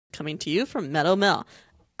coming to you from Meadow Mill.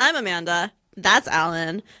 I'm Amanda. That's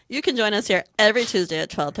Alan. You can join us here every Tuesday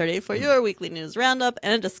at 12:30 for your weekly news roundup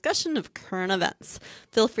and a discussion of current events.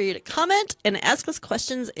 Feel free to comment and ask us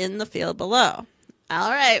questions in the field below.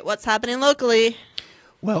 All right, what's happening locally?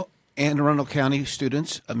 Well, Anne Arundel County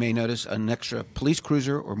students may notice an extra police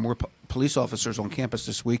cruiser or more police officers on campus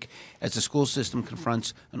this week as the school system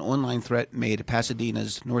confronts an online threat made at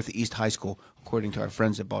Pasadena's Northeast High School, according to our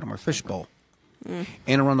friends at Baltimore Fishbowl.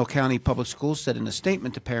 Anne Arundel County Public Schools said in a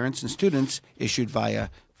statement to parents and students issued via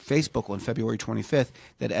Facebook on February 25th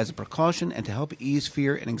that as a precaution and to help ease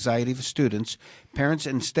fear and anxiety of students, parents,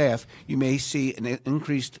 and staff, you may see an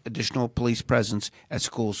increased additional police presence at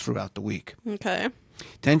schools throughout the week. Okay.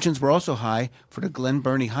 Tensions were also high for the Glen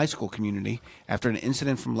Burnie High School community after an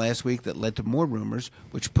incident from last week that led to more rumors,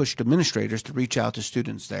 which pushed administrators to reach out to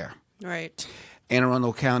students there. Right. Anne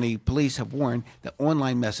Arundel County Police have warned that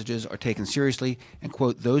online messages are taken seriously and,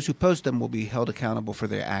 quote, those who post them will be held accountable for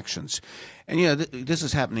their actions. And, you know, this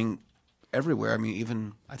is happening everywhere. I mean,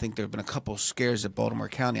 even I think there have been a couple scares at Baltimore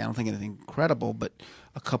County. I don't think anything credible, but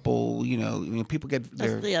a couple, people get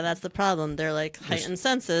their... That's the problem. They're like heightened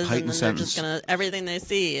senses, and then they're just going to, everything they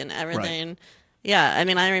see and everything... Right. Yeah, I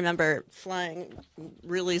mean, I remember flying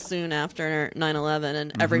really soon after 9/11,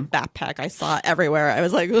 and every backpack I saw everywhere, I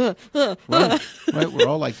was like, Right, we're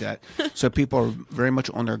all like that. So people are very much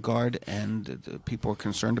on their guard, and people are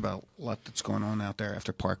concerned about a lot that's going on out there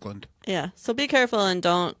after Parkland. Yeah, so be careful and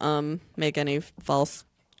don't make any false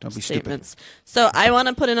statements. Stupid. So I want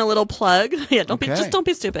to put in a little plug. Yeah, don't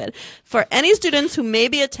be stupid. For any students who may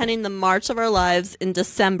be attending the March of Our Lives in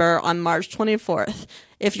December on March 24th.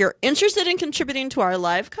 If you're interested in contributing to our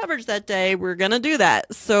live coverage that day, we're going to do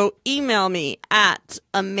that. So email me at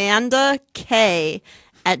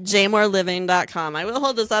amandak@jmoreliving.com. I will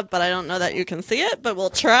hold this up, but I don't know that you can see it, but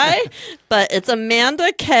we'll try. But it's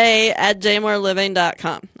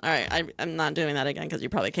amandak@jmoreliving.com. All right, I'm not doing that again because you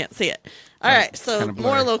probably can't see it. All right, so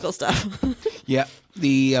more local stuff. Yeah.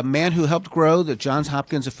 The man who helped grow the Johns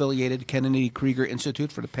Hopkins-affiliated Kennedy Krieger Institute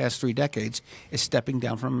for the past 3 decades is stepping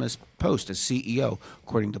down from his post as CEO,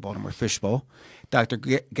 according to Baltimore Fishbowl. Dr.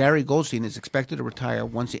 Gary Goldstein is expected to retire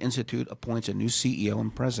once the Institute appoints a new CEO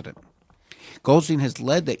and president. Goldstein has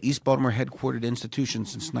led the East Baltimore headquartered institution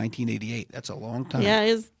since 1988. That's a long time. Yeah,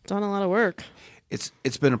 he's done a lot of work. It's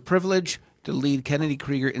been a privilege to lead Kennedy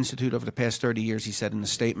Krieger Institute over the past 30 years, he said in a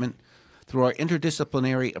statement. Through our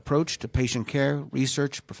interdisciplinary approach to patient care,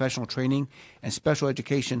 research, professional training, and special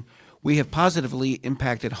education, we have positively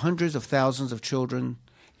impacted hundreds of thousands of children,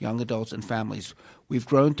 young adults, and families. We've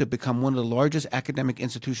grown to become one of the largest academic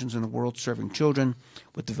institutions in the world serving children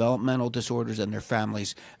with developmental disorders and their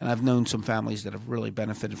families. And I've known some families that have really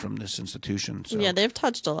benefited from this institution. So. Yeah, they've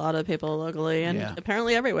touched a lot of people locally and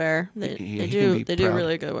apparently everywhere. They do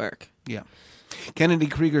really good work. Yeah. Kennedy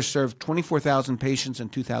Krieger served 24,000 patients in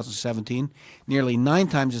 2017, nearly 9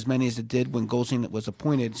 times as many as it did when Goldstein was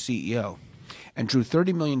appointed CEO, and drew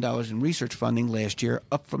 $30 million in research funding last year,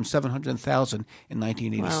 up from $700,000 in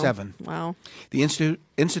 1987. Wow. The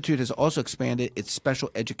Institute has also expanded its special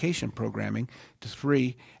education programming to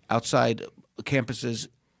 3 outside campuses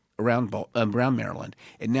around Maryland.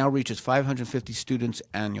 It now reaches 550 students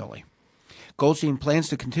annually. Goldstein plans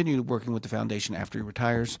to continue working with the foundation after he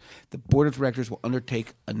retires. The board of directors will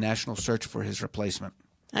undertake a national search for his replacement.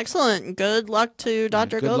 Excellent. Good luck to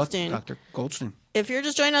Dr. Goldstein. Good luck, Dr. Goldstein. If you're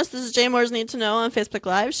just joining us, this is JMOR's Need to Know on Facebook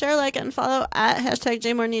Live. Share, like, and follow at hashtag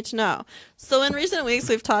JMOR Need to Know. So in recent weeks,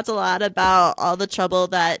 we've talked a lot about all the trouble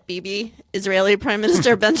that Bibi, Israeli Prime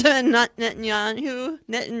Minister Benjamin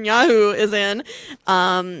Netanyahu is in,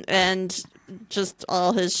 and just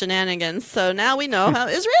all his shenanigans. So now we know how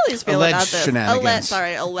Israelis feel about this.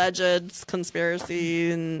 Alleged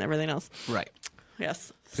conspiracy and everything else. Right.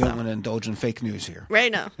 Yes. Don't want to indulge in fake news here.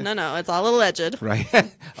 Right, no. It's all alleged. Right.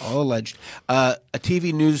 All alleged. A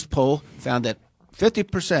TV news poll found that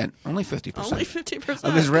 50%, only 50%,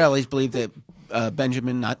 of Israelis believe that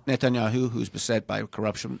Benjamin Netanyahu, who's beset by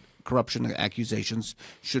corruption accusations,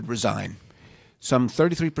 should resign. Some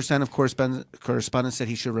 33% of correspondents said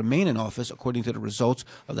he should remain in office, according to the results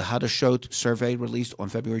of the Hadashot survey released on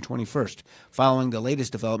February 21st, following the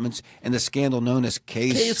latest developments in the scandal known as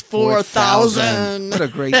Case 4000. What a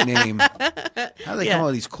great name. How do they come up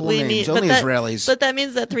with these cool names? Only Israelis. But that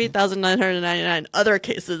means that 3,999 other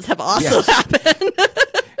cases have also happened.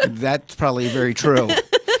 That's probably very true.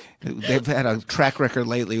 They've had a track record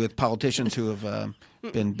lately with politicians who have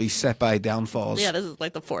been beset by downfalls. Yeah, this is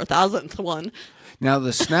like the 4,000th one. Now,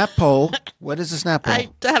 the Snap poll, what is the Snap poll? I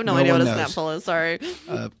have no idea what a Snap poll is, sorry.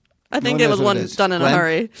 I think it was one done in a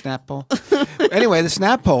hurry. Snap poll? Anyway, the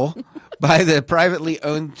Snap poll by the privately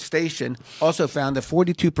owned station also found that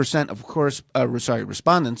 42% of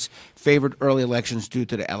respondents favored early elections due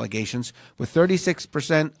to the allegations, with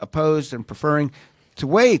 36% opposed and preferring to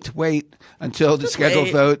wait until the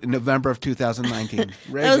scheduled vote in November of 2019.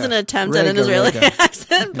 That was an attempt at an Israeli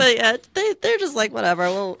accent, but yeah, they're just like, whatever,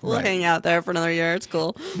 we'll hang out there for another year. It's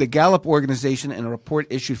cool. The Gallup organization, in a report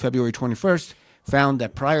issued February 21st, found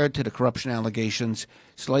that prior to the corruption allegations,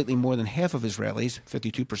 slightly more than half of Israelis,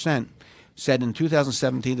 52%, said in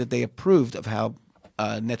 2017 that they approved of how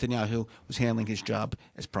Netanyahu was handling his job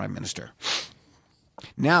as prime minister.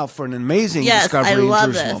 Now, for an amazing discovery in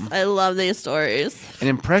Jerusalem. I love these stories. An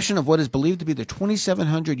impression of what is believed to be the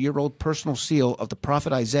 2,700-year-old personal seal of the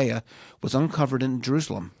prophet Isaiah was uncovered in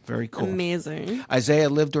Jerusalem. Very cool. Amazing. Isaiah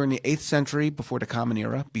lived during the 8th century before the Common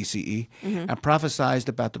Era, BCE, and prophesied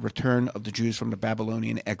about the return of the Jews from the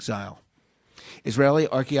Babylonian exile. Israeli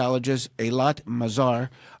archaeologist Eilat Mazar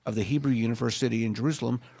of the Hebrew University in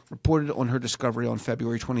Jerusalem reported on her discovery on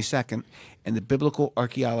February 22nd in the Biblical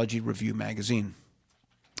Archaeology Review magazine.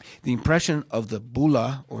 The impression of the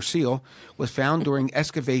bula, or seal, was found during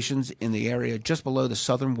excavations in the area just below the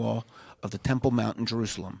southern wall of the Temple Mount in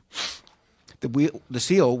Jerusalem. The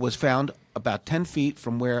seal was found about 10 feet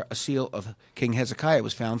from where a seal of King Hezekiah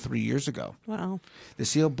was found 3 years ago. Wow. The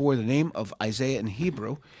seal bore the name of Isaiah in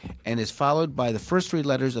Hebrew and is followed by the first 3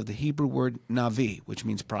 letters of the Hebrew word Navi, which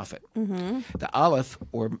means prophet. The aleph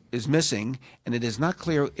is missing, and it is not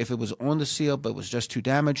clear if it was on the seal but was just too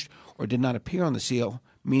damaged or did not appear on the seal,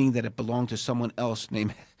 meaning that it belonged to someone else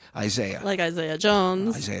named Isaiah. Like Isaiah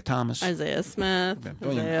Jones. Isaiah Thomas. Isaiah Smith.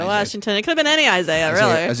 Isaiah Washington. It could have been any Isaiah,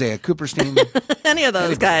 really. Isaiah Cooperstein. Any of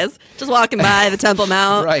those guys. Just walking by the Temple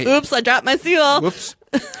Mount. Right. Oops, I dropped my seal. Whoops.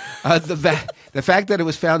 The fact that it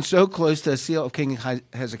was found so close to the seal of King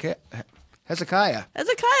Hezekiah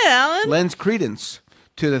Alan. lends credence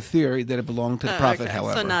to the theory that it belonged to the prophet,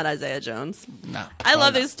 however. So not Isaiah Jones. No. I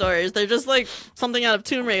love these stories. They're just like something out of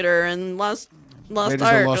Tomb Raider and Lost Raiders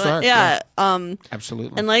Ark. of Lost Ark. Yeah.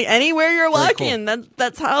 Absolutely. And like anywhere you're walking, cool.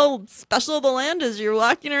 that's how special the land is. You're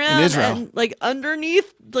walking around in Israel. And like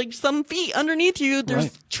underneath, like some feet underneath you,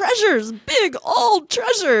 there's treasures, big old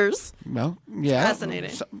treasures. Well, yeah.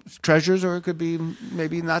 Fascinating. Treasures, or it could be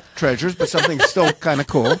maybe not treasures, but something still kind of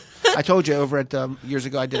cool. I told you over at years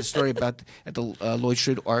ago, I did a story about at the Lloyd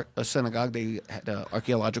Street Synagogue. They had an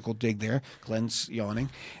archaeological dig there. Glenn's yawning.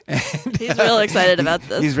 And, he's real excited about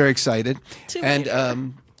this. He's very excited.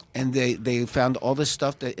 And they found all this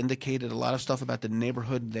stuff that indicated a lot of stuff about the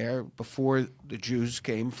neighborhood there before the Jews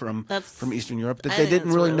came from Eastern Europe that they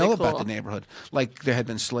didn't really know about the neighborhood. Like there had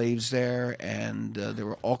been slaves there, and there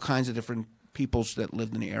were all kinds of different peoples that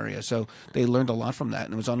lived in the area. So they learned a lot from that,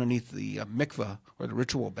 and it was underneath the mikveh, or the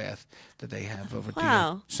ritual bath that they have over at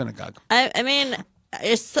the synagogue. I mean,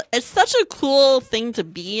 it's such a cool thing to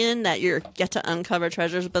be in, that you get to uncover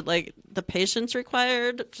treasures, but like the patience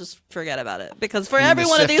required, just forget about it. Because for every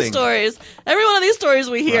one of these stories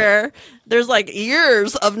we hear, there's like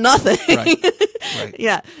years of nothing. Right.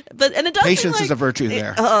 Yeah, and it does. Patience is a virtue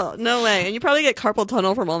there. Oh, no way! And you probably get carpal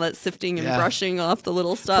tunnel from all that sifting and brushing off the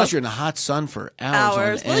little stuff. Plus, you're in the hot sun for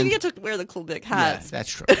hours. Well, you get to wear the cool big hats. Yeah, that's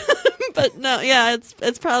true. But no, yeah,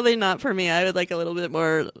 it's probably not for me. I would like a little bit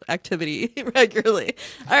more activity regularly.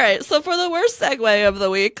 All right, so for the worst segue of the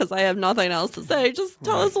week, because I have nothing else to say, just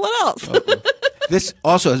tell us what else. This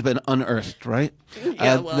also has been unearthed, right?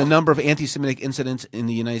 Yeah, the number of anti-Semitic incidents in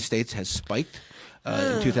the United States has spiked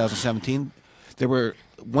in 2017. There were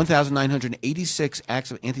 1,986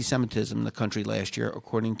 acts of anti-Semitism in the country last year,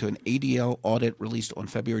 according to an ADL audit released on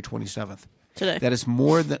February 27th. Today. That is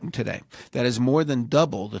more than today. That is more than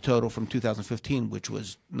double the total from 2015, which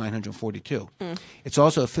was 942. It's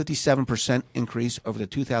also a 57% increase over the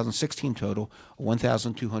 2016 total of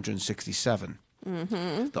 1,267.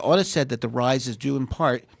 The audit said that the rise is due in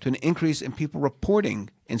part to an increase in people reporting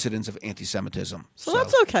incidents of anti-Semitism. So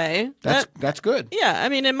that's okay. That's good. Yeah, I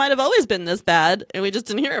mean, it might have always been this bad, and we just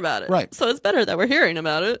didn't hear about it. Right. So it's better that we're hearing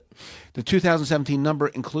about it. The 2017 number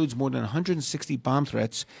includes more than 160 bomb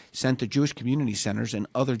threats sent to Jewish community centers and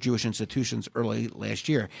other Jewish institutions early last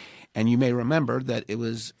year. And you may remember that it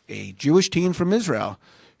was a Jewish teen from Israel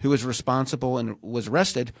who was responsible and was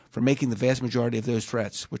arrested for making the vast majority of those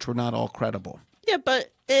threats, which were not all credible. Yeah,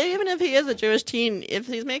 but even if he is a Jewish teen, if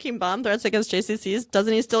he's making bomb threats against JCCs,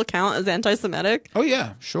 doesn't he still count as anti-Semitic? Oh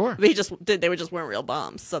yeah, sure. But they just weren't real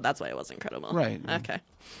bombs, so that's why it wasn't credible. Right. Okay.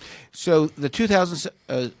 So the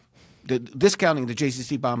discounting the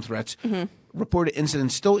JCC bomb threats, reported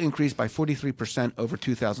incidents still increased by 43% over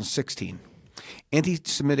 2016.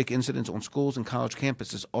 Anti-Semitic incidents on schools and college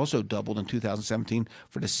campuses also doubled in 2017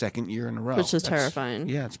 for the second year in a row. Which is terrifying.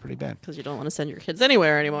 Yeah, it's pretty bad. Because you don't want to send your kids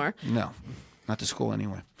anywhere anymore. No. Not to school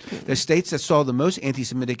anyway. The states that saw the most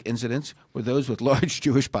anti-Semitic incidents were those with large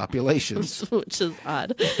Jewish populations. Which is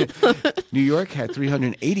odd. New York had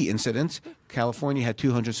 380 incidents. California had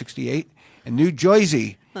 268. And New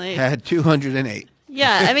Jersey had 208.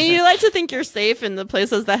 Yeah, I mean, you like to think you're safe in the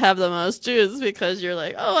places that have the most Jews because you're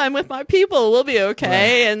like, oh, I'm with my people, we'll be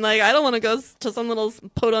okay. Right. And like, I don't want to go to some little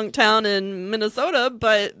podunk town in Minnesota,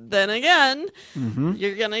 but then again,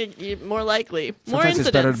 you're more likely. Sometimes more incidents.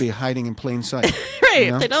 It's better to be hiding in plain sight. Right.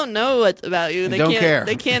 You know? They don't know what about you. They don't care.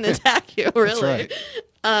 They can't attack you, really. That's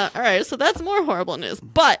right. All right, so that's more horrible news.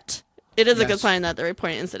 But it is a good sign that they're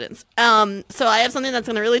reporting incidents. So I have something that's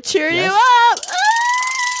going to really cheer you up.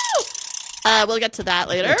 We'll get to that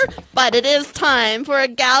later, but it is time for a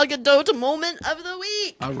Gal Gadot moment of the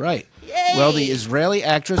week. All right. Yay. Well, the Israeli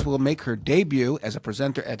actress will make her debut as a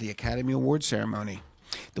presenter at the Academy Awards ceremony.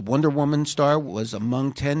 The Wonder Woman star was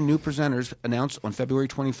among 10 new presenters announced on February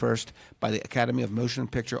 21st by the Academy of Motion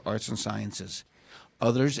Picture Arts and Sciences.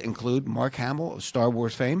 Others include Mark Hamill of Star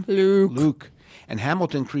Wars fame, Luke, and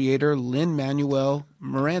Hamilton creator Lin-Manuel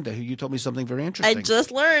Miranda, who you told me something very interesting. I just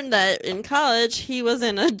learned that in college he was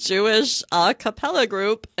in a Jewish a cappella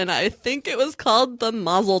group, and I think it was called the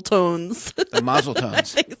Mazel Tones. The Mazel Tones. I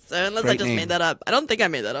think so, unless I just made that up. I don't think I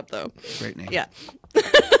made that up, though. Great name. Yeah.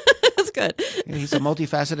 That's good. Yeah, he's a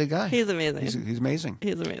multifaceted guy. He's amazing. He's amazing.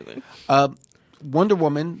 He's amazing. Wonder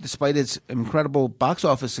Woman, despite its incredible box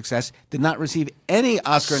office success, did not receive any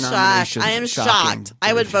Oscar nominations. I am shocked.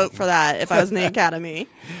 I would vote for that if I was in the Academy.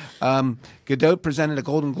 Gadot presented a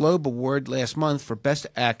Golden Globe Award last month for Best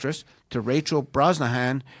Actress to Rachel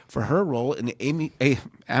Brosnahan for her role in the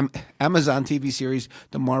Amazon TV series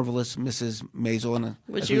The Marvelous Mrs. Maisel.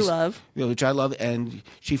 Which you love. Which I love. And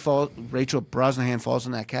Rachel Brosnahan falls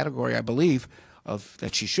in that category, I believe, of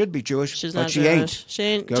that she should be Jewish, She's but not she Jewish. ain't. She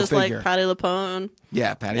ain't. Go just figure. like Patti LuPone.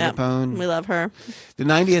 Yeah, Patti LuPone. We love her. The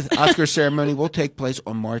 90th Oscar ceremony will take place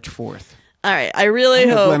on March 4th. All right. I really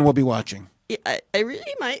hope Glenn will be watching. I really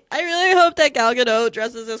might. I really hope that Gal Gadot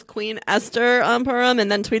dresses as Queen Esther on Purim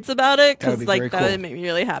and then tweets about it, because that would make me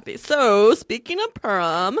really happy. So, speaking of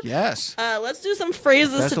Purim, yes, let's do some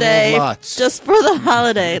phrases today, just for the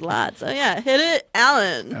holiday. Lots. So yeah, hit it,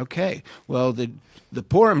 Alan. Okay. Well, the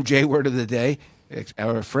Purim J word of the day,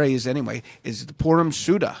 our phrase anyway, is the Purim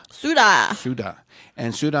Suda. Suda,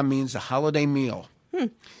 and Suda means a holiday meal.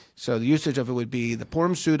 So the usage of it would be, the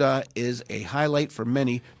Purim Suda is a highlight for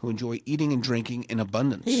many who enjoy eating and drinking in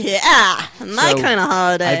abundance. Yeah, my kind of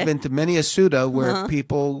holiday. I've been to many a Suda where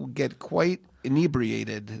people get quite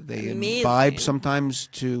inebriated. They imbibe sometimes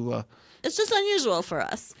to... it's just unusual for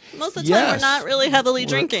us. Most of the time, we're not really heavily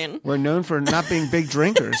drinking. We're known for not being big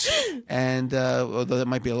drinkers, and although that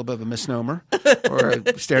might be a little bit of a misnomer or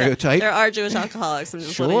a stereotype. There are Jewish alcoholics, I'm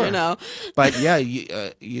just letting you know. But yeah,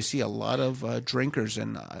 you see a lot of drinkers,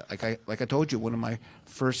 and like I told you, one of my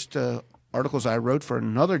first articles I wrote for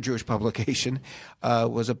another Jewish publication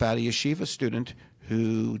was about a yeshiva student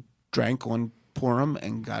who drank on Purim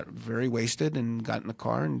and got very wasted and got in the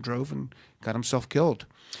car and drove and got himself killed.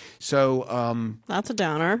 So that's a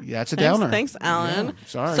downer. Yeah, it's a downer. Thanks, Alan. Yeah,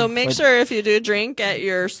 sorry. So make sure if you do drink at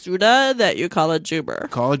your Suda that you call it Juber.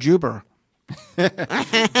 Call it Juber. There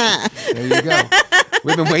you go.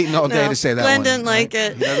 We've been waiting all day to say that Glenn one. didn't like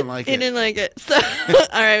it. He doesn't like it. He didn't like it. So,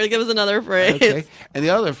 all right, give us another phrase. Okay. And the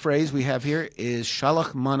other phrase we have here is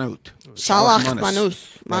Shalach Manut. Shalach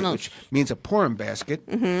Manus. Which means a Purim basket.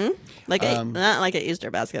 Mm-hmm. Not like an Easter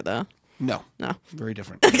basket, though. No. Very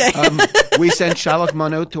different. Okay. We sent Shalach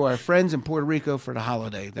Manot to our friends in Puerto Rico for the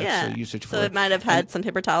holiday. That's the usage for it. So it might have had some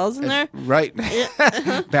paper towels in there? Right.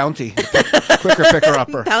 Yeah. Bounty. Quicker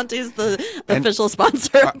picker-upper. Bounty's the official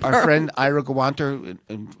sponsor. Our friend Ira Gawanter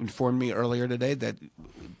informed me earlier today that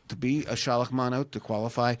to be a Shalach Manot, to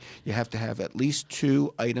qualify, you have to have at least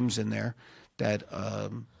 2 items in there that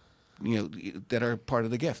that are part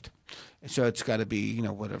of the gift. So it's got to be,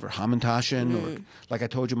 whatever, Hamantashen, or like I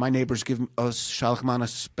told you, my neighbors give us Shalach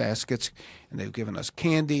Manos baskets, and they've given us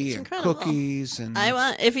candy and cookies and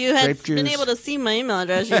if you had been able to see my email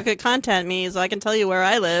address, you could contact me so I can tell you where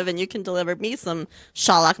I live, and you can deliver me some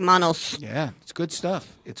Shalach Manos. Yeah, it's good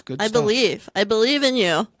stuff. I believe in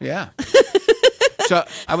you. Yeah. So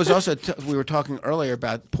I was also we were talking earlier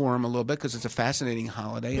about Purim a little bit because it's a fascinating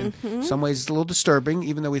holiday, and in some ways it's a little disturbing,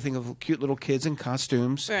 even though we think of cute little kids in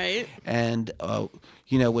costumes. Right. And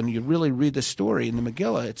when you really read the story in the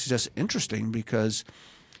Megillah, it's just interesting because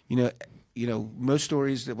most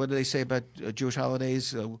stories. What do they say about Jewish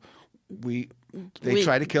holidays? They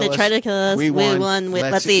tried to kill us. They tried to kill us. We won.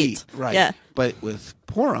 Let's eat. Right. Yeah. But with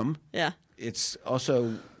Purim, yeah, it's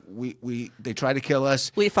also they tried to kill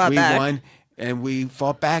us. We fought back. We won, and we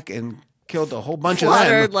fought back and killed a whole bunch of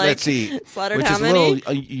them. Let's eat. Slaughtered which how is many? a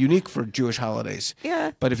little unique for Jewish holidays.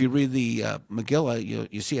 Yeah. But if you read the Megillah,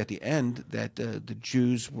 you see at the end that the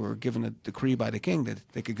Jews were given a decree by the king that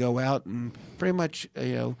they could go out and pretty much,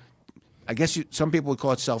 I guess some people would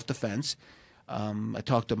call it self-defense. I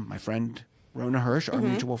talked to my friend Rona Hirsch, our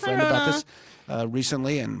mutual friend, about this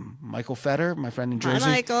recently, and Michael Fetter, my friend in Jersey.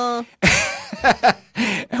 Hi, Michael.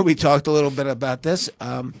 And we talked a little bit about this.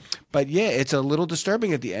 But yeah, it's a little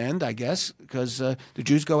disturbing at the end, I guess, because the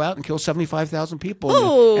Jews go out and kill 75,000 people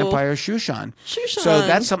in the Empire of Shushan. So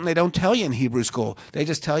that's something they don't tell you in Hebrew school. They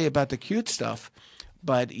just tell you about the cute stuff.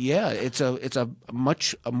 But yeah, it's a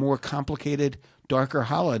much more complicated, darker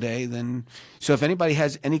holiday than. So if anybody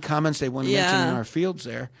has any comments they want to mention in our fields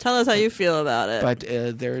there, tell us how you feel about it. But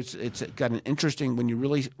it's got an interesting, when you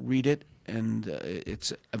really read it, and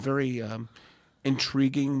it's a very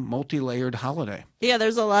intriguing, multi-layered holiday. Yeah,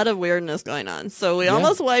 there's a lot of weirdness going on. So we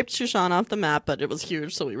almost wiped Shushan off the map, but it was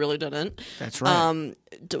huge, so we really didn't. That's right.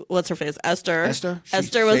 What's her face? Esther.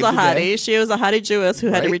 Esther was a hottie. She was a hottie Jewess who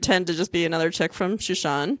had to pretend to just be another chick from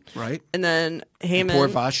Shushan. Right. And then Haman. Poor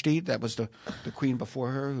Vashti, that was the queen before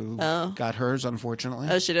her who got hers, unfortunately.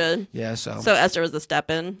 Oh, she did? Yeah, so Esther was the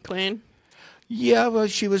step-in queen? Yeah, well,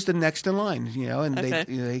 she was the next in line, and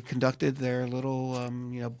they conducted their little,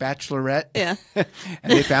 bachelorette. Yeah.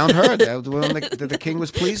 And they found her, the one that the king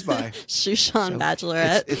was pleased by. Shushan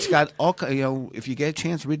bachelorette. It's got all, if you get a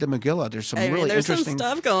chance, read the Megillah. There's some really interesting some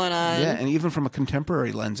stuff going on. Yeah, and even from a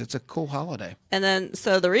contemporary lens, it's a cool holiday. And then,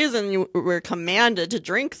 so the reason we're commanded to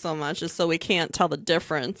drink so much is so we can't tell the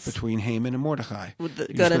difference between Haman and Mordecai. With the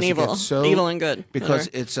good and evil. Evil and good. Because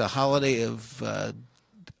it's a holiday of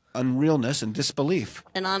unrealness and disbelief.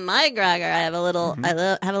 And on my gragger, I have a little, have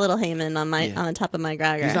a little Haman on the top of my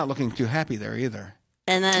gragger. He's not looking too happy there either.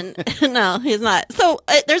 And then, no, he's not. So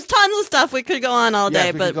there's tons of stuff. We could go on all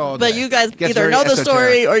day, but you guys either know the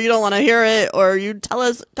story or you don't want to hear it, or you tell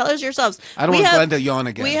us yourselves. I don't want Glenn to yawn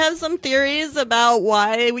again. We have some theories about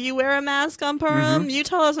why you wear a mask on Purim. You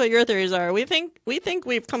tell us what your theories are. We think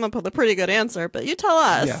we've come up with a pretty good answer, but you tell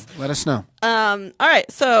us. Yeah, let us know. All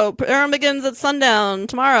right, so Purim begins at sundown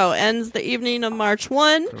tomorrow, ends the evening of March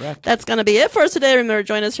 1. Correct. That's going to be it for us today. Remember,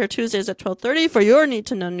 join us here Tuesdays at 12:30 for your Need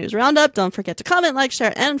to Know News Roundup. Don't forget to comment, like,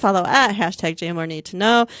 share, and follow at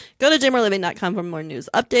 #JMoreNeedToKnow. Go to jmoreliving.com for more news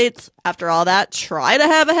updates. After all that, try to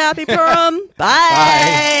have a happy Purim. Bye.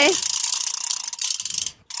 Bye.